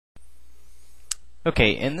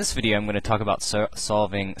Okay, in this video I'm going to talk about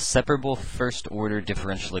solving separable first-order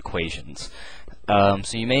differential equations. So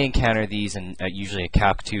you may encounter these in usually a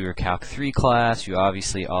Calc 2 or Calc 3 class. You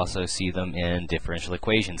obviously also see them in differential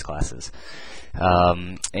equations classes.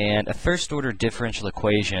 And a first-order differential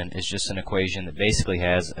equation is just an equation that basically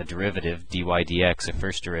has a derivative, dy dx, a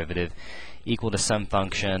first derivative, equal to some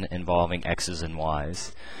function involving x's and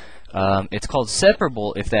y's. It's called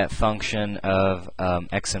separable if that function of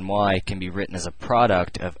x and y can be written as a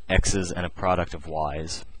product of x's and a product of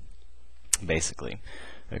y's, basically.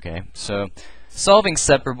 Okay, so solving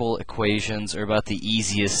separable equations are about the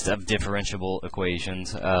easiest of differentiable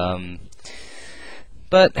equations,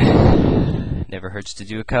 but never hurts to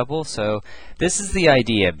do a couple. So this is the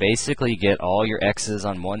idea. Basically get all your x's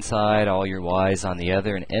on one side, all your y's on the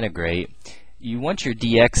other, and integrate. You want your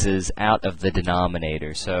dx's out of the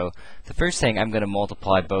denominator. So the first thing, I'm going to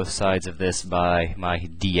multiply both sides of this by my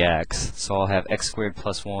dx. So I'll have x squared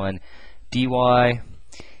plus 1 dy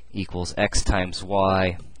equals x times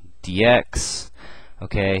y dx.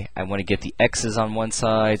 Okay, I want to get the x's on one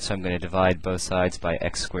side, so I'm going to divide both sides by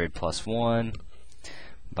x squared plus 1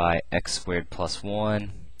 by x squared plus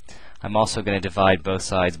 1. I'm also going to divide both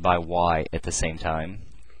sides by y at the same time.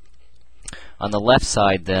 On the left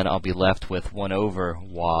side, then, I'll be left with 1 over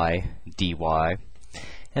y dy.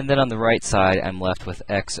 And then on the right side, I'm left with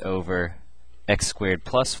x over x squared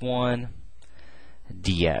plus 1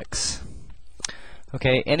 dx.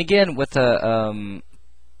 Okay, and again, with a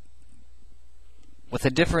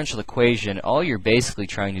differential equation, all you're basically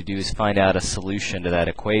trying to do is find out a solution to that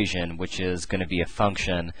equation, which is going to be a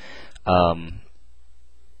function,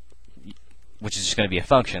 which is just going to be a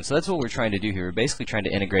function. So that's what we're trying to do here. We're basically trying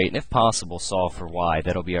to integrate, and if possible, solve for y.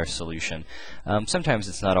 That'll be our solution. Sometimes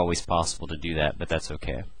it's not always possible to do that, but that's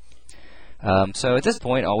okay. So at this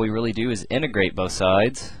point, all we really do is integrate both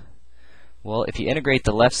sides. Well, if you integrate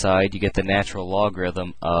the left side, you get the natural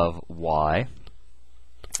logarithm of y.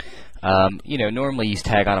 Normally you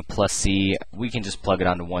tag on a plus c. We can just plug it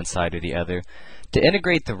onto one side or the other. To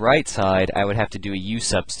integrate the right side, I would have to do a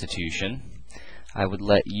U-Substitution. I would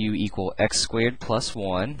let u equal x squared plus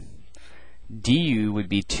 1. Du would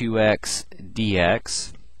be 2x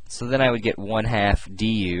dx. So then I would get 1/2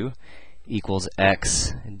 du equals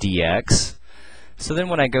x dx. So then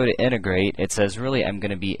when I go to integrate, it says really I'm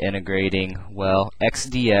going to be integrating, well, x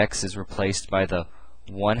dx is replaced by the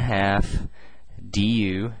 1/2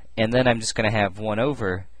 du, and then I'm just going to have 1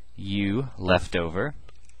 over u left over.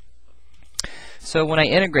 So when I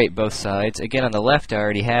integrate both sides, again on the left I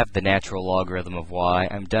already have the natural logarithm of y.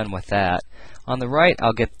 I'm done with that. On the right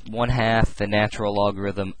I'll get 1/2 the natural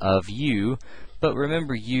logarithm of u, but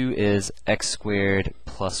remember u is x squared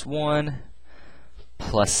plus 1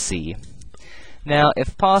 plus c. Now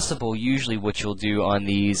if possible, usually what you'll do on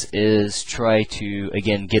these is try to,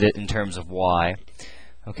 again, get it in terms of y.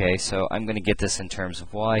 Okay, so I'm going to get this in terms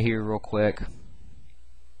of y here real quick.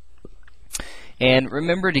 And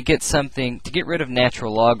remember, to get rid of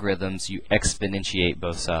natural logarithms, you exponentiate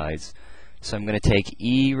both sides. So I'm going to take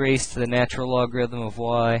e raised to the natural logarithm of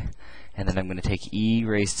y, and then I'm going to take e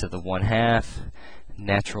raised to the 1/2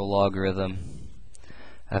 natural logarithm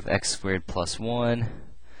of x squared plus 1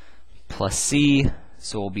 plus c.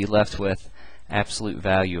 So we'll be left with absolute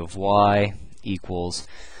value of y equals,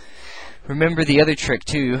 remember the other trick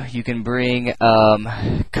too, you can bring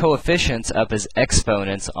coefficients up as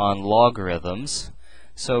exponents on logarithms.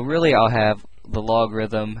 So really I'll have the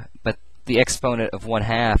logarithm, but the exponent of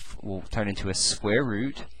 1/2 will turn into a square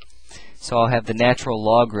root. So I'll have the natural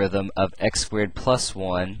logarithm of x squared plus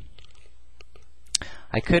 1.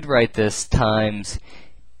 I could write this times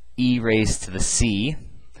e raised to the c.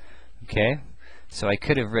 Okay, so I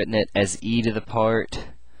could have written it as e to the part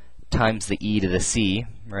times the e to the c,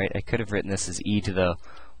 right? I could have written this as e to the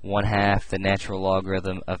 1/2 the natural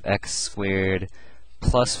logarithm of x squared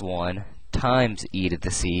plus 1 times e to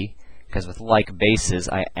the c, because with like bases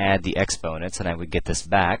I add the exponents and I would get this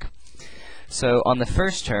back. So on the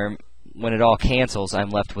first term, when it all cancels, I'm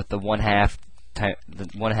left with the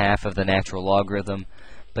 1/2 of the natural logarithm.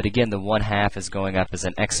 But again, the 1/2 is going up as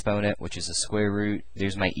an exponent, which is a square root.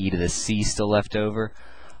 There's my e to the c still left over.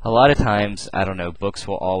 A lot of times, I don't know, books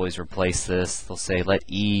will always replace this. They'll say let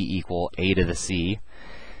e equal a to the c,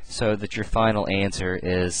 so that your final answer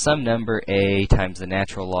is some number a times the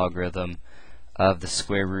natural logarithm of the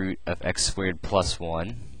square root of x squared plus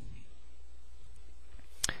 1,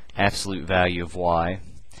 absolute value of y,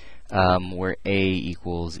 where a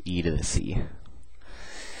equals e to the c.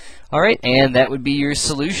 Alright, and that would be your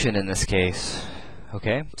solution in this case.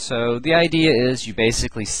 Okay, so the idea is you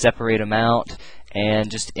basically separate them out,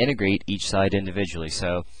 and just integrate each side individually.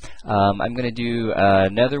 So I'm going to do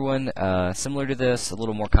another one similar to this, a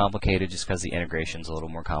little more complicated just because the integration is a little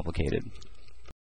more complicated.